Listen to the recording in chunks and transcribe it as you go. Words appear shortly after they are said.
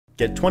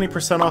Get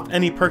 20% off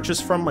any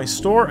purchase from my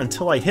store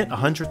until I hit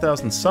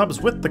 100,000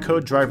 subs with the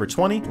code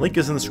DRIVER20. Link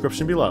is in the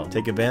description below.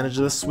 Take advantage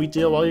of this sweet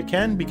deal while you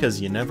can, because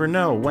you never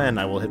know when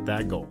I will hit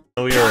that goal.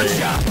 Oh,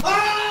 shit!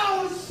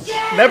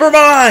 Never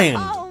mind!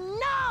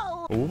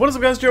 What is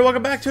up, guys? Joe,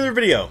 welcome back to another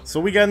video.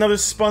 So we got another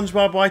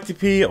Spongebob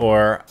YTP,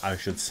 or I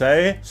should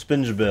say,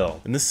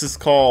 Spingebill. And this is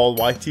called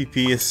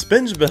YTP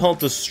Spingebill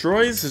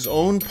destroys his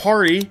own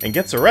party and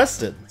gets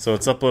arrested. So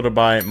it's uploaded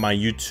by my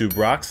YouTube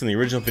rocks, and the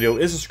original video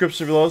is in the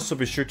description below, so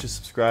be sure to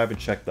subscribe and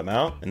check them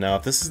out. And now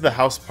if this is the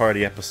house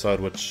party episode,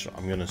 which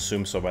I'm gonna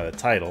assume so by the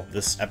title,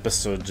 this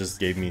episode just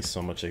gave me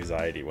so much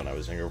anxiety when I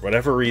was younger. For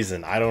whatever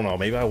reason, I don't know,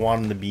 maybe I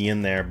want him to be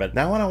in there, but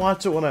now when I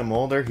watch it when I'm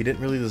older, he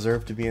didn't really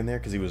deserve to be in there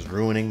because he was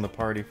ruining the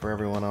party for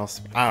everyone else.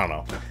 I don't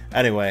know.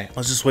 Anyway,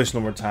 let's just waste no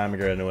more time and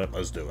get into it.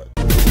 Let's do it.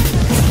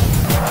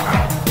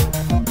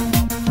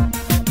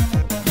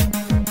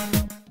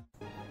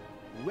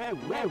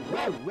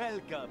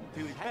 Welcome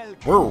to hell.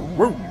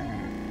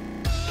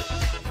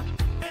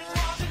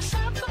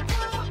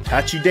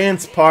 Patchy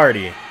dance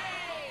party.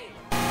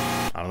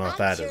 I don't know what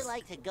that is. I'd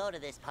like to go to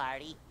this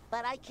party,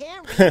 but I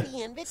can't read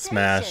the invitation.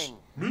 Smash.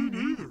 Me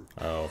neither.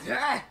 Oh.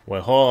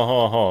 Wait, hold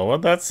on.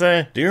 What'd that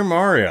say? Dear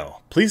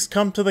Mario, please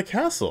come to the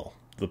castle.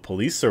 The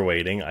police are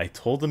waiting. I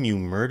told them you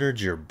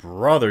murdered your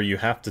brother. You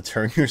have to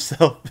turn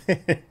yourself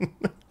in.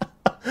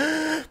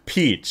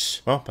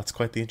 Peach. Well, that's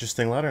quite the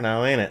interesting letter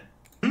now, ain't it?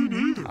 I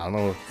don't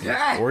know what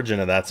the origin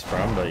of that's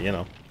from, but you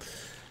know.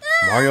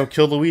 Mario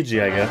killed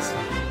Luigi, I guess.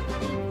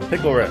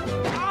 Pickle Rip.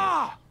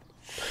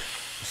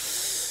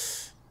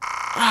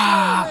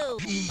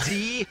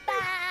 Peachy.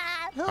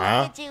 Look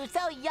at you,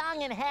 so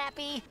young and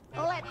happy.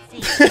 Let's see.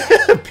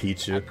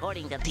 Pichu.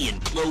 According to the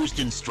enclosed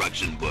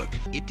instruction book,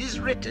 it is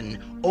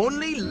written,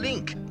 only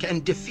Link can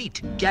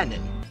defeat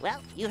Ganon.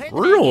 Well, you heard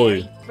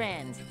really? The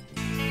friends.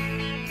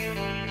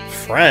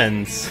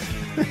 Friends?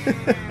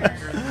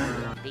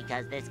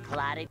 Because this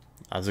clotted...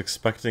 I was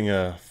expecting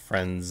a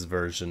Friends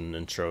version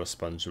intro of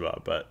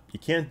SpongeBob, but you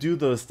can't do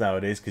those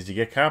nowadays because you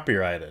get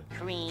copyrighted.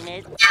 Cream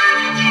is...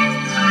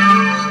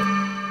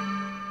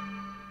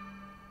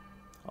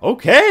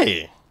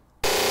 Okay.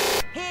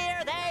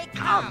 Here they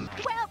come.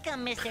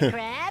 Welcome, Mr.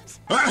 Krabs.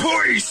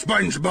 Ahoy,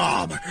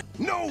 Spongebob!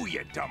 No,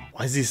 you dumb.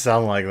 Why does he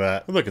sound like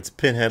that? Look, it's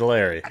Pinhead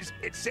Larry.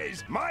 It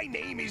says, my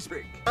name is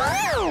Rick.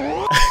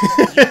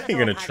 You're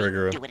gonna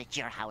trigger him. Do it at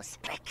your house,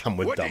 Rick. I'm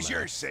with What dumbass. does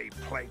yours say,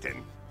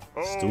 Plankton?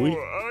 Stewie?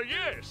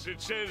 Yes,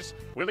 it says,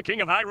 will the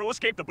King of Hyrule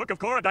escape the Book of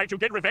Korodite to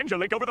get revenge on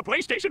Link over the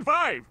PlayStation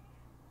 5?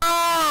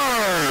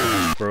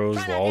 Bros,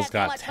 Try not to Walls have too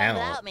got much fun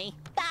talent. without me.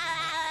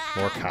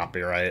 More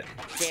copyright.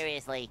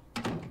 Seriously.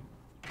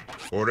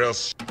 Or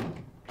else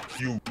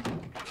you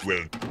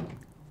will.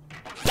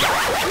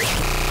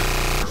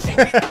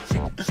 Shake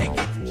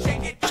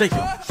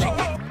it.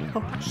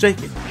 Shake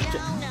it.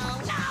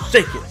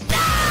 Shake it.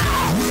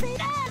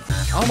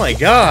 Oh my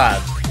god.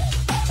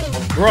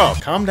 Bro,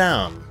 calm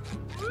down.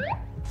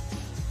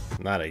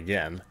 Not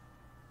again.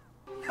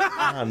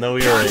 Ah, no,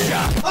 you're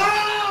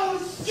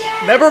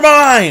Never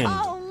mind!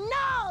 Oh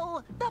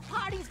no! The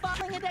party's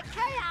falling into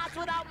chaos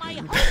without my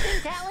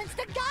hosting talents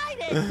to guide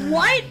it!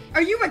 What?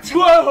 Are you a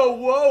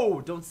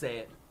Whoa! Don't say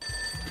it.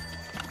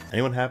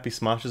 Anyone happy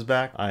Smosh is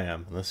back? I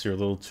am, unless you're a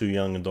little too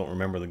young and don't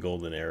remember the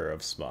golden era of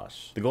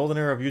Smosh. The golden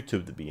era of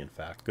YouTube, to be in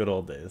fact. Good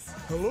old days.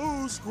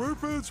 Hello,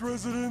 SquarePants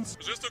residents.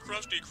 Is this the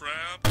Krusty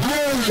Krab?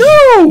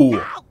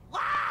 No!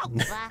 Wow!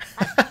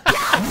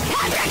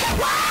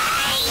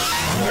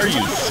 Why are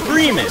you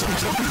screaming?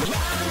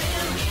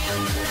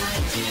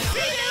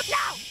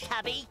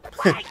 Tubby!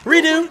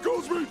 Redo!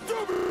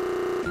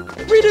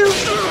 Redo!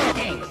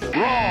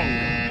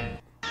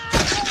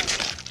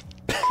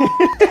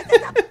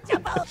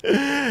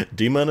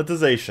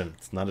 Demonetization.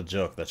 It's not a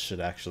joke. That shit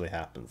actually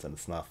happens, and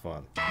it's not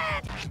fun.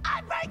 I'm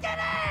breaking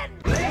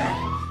in!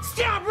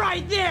 Stop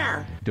right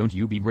there! Don't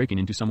you be breaking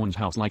into someone's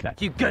house like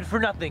that. You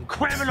good-for-nothing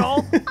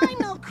criminal! I'm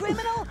no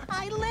criminal!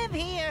 I live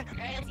here!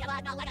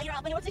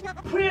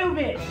 Prove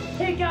it!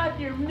 Take out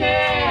your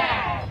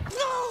mask!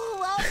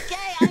 No!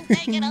 Okay, I'm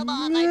taking them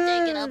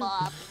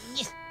off.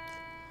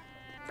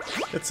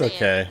 It's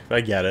okay.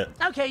 I get it.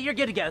 Okay, you're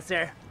good to go,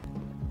 sir.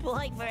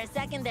 Boy, for a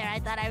second there, I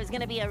thought I was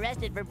gonna be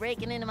arrested for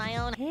breaking into my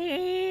own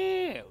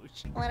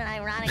house. What an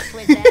ironic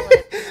twist that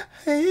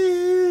would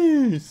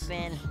have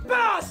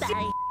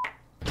been.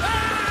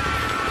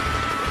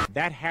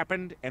 That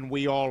happened, and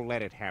we all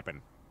let it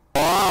happen.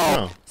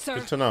 Oh, Sir,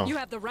 good to know. you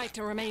have the right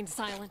to remain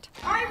silent.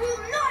 I will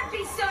not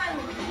be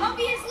silent. I'll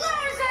be as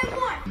loud as I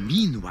want.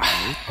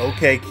 Meanwhile,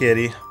 Okay,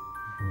 kitty.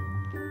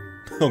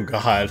 Oh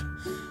god.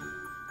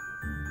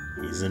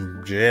 He's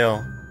in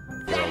jail.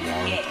 For a long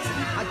time.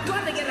 I've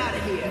got to get out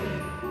of here.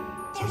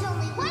 There's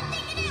only one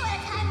thing to do at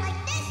a time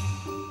like this.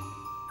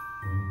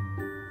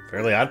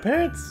 Fairly Odd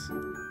Parents?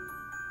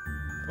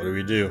 What do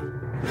we do?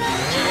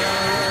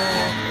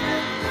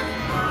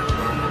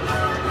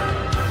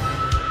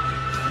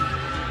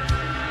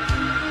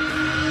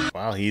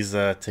 Wow, he's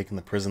taking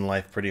the prison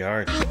life pretty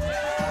hard.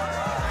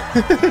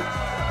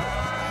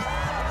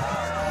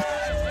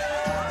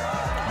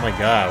 Oh my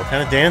god, what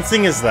kind of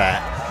dancing is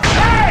that?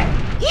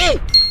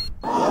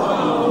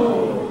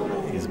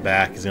 He's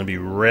back. He's gonna be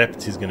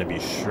ripped. He's gonna be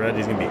shredded.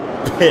 He's gonna be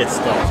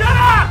pissed off. Shut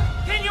up!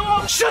 Can you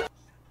all shut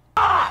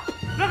up?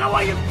 Look at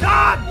what you've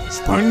done!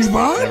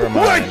 SpongeBob? Never mind.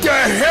 What the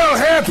hell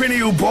happened to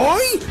you, boy?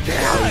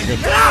 Get out!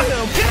 Get out!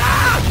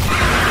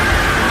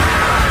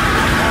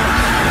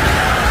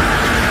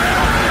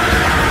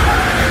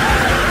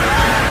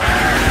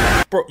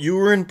 Bro, you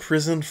were in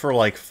prison for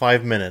like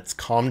 5 minutes.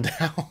 Calm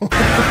down.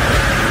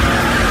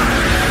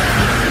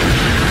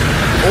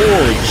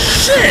 Holy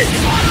shit!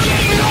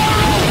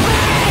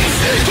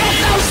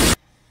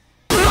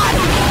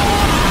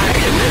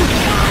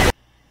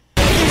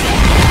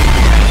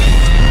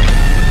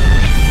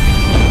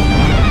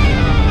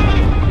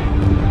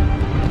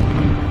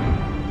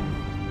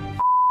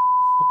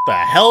 What the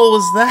hell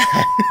was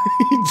that?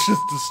 He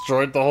just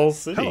destroyed the whole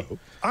city. Hello,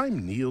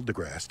 I'm Neil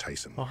deGrasse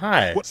Tyson. Oh,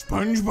 hi. What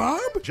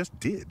SpongeBob just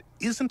did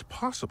isn't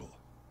possible.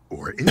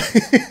 Or is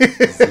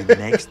it? The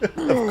next, of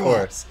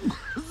course.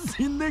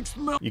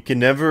 You can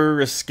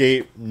never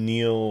escape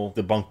Neil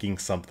debunking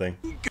something.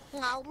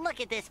 Oh, look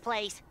at this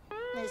place.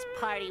 This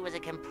party was a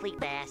complete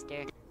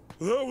bastard.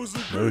 That was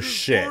the No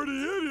shit. party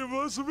any of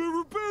us have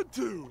ever been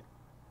to.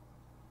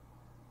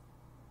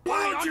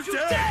 Why aren't you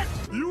dead?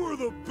 You are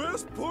the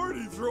best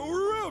party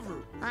thrower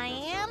ever. I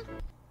am?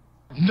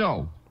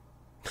 No.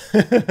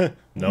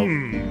 Nope.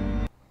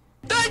 Then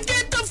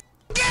get the f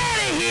out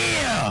of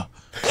here!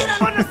 You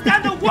don't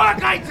understand the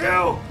work I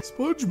do!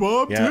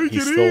 SpongeBob, Yeah, take he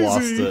it still easy.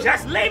 lost it.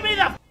 Just leave me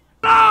the f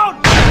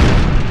alone!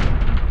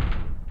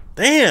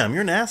 Damn,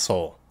 you're an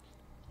asshole.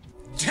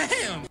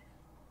 Damn!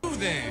 Who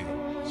then?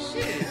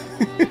 Shit.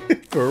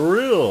 For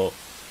real.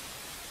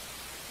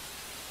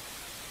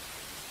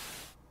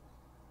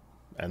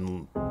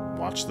 And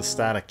watch the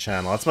Static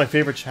channel. That's my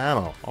favorite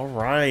channel.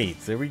 Alright,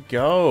 there we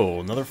go.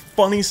 Another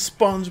funny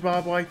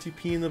SpongeBob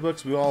YTP in the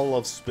books. We all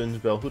love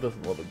Spingebill. Who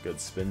doesn't love a good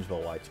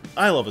Spingebill YTP?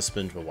 I love a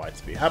Spingebill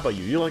YTP. How about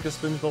you? You like a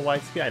Spingebill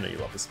YTP? I know you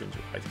love a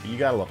Spingebill YTP. You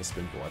gotta love a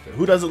Spingebill YTP.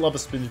 Who doesn't love a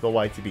Spingebill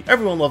YTP?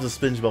 Everyone loves a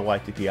Spingebill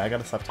YTP. I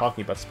gotta stop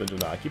talking about Spingebill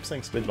now. I keep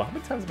saying Spingebill. How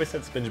many times have I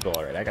said Spingebill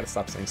already? I gotta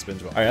stop saying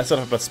Spingebill. Alright, that's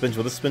enough about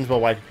Spingebill. This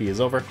Spingebill YTP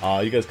is over.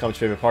 You guys comment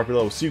your favorite part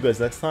below. We'll see you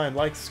guys next time.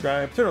 Like,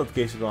 subscribe, turn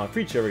notifications on for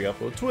each every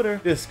upload. Twitter,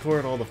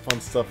 Discord, all the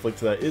fun stuff. Link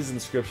to that is in the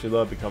description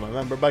below. Become a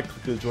member by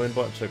clicking the join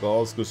button. Check out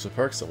all exclusive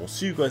perks. And we'll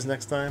see you guys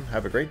next time.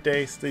 Have a great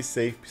day. Stay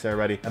safe. Peace out,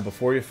 everybody. And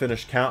before you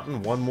finish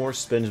counting, one more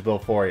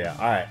Spingebill for you.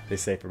 Alright, stay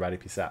safe, everybody.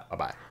 Peace out.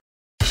 Bye-bye.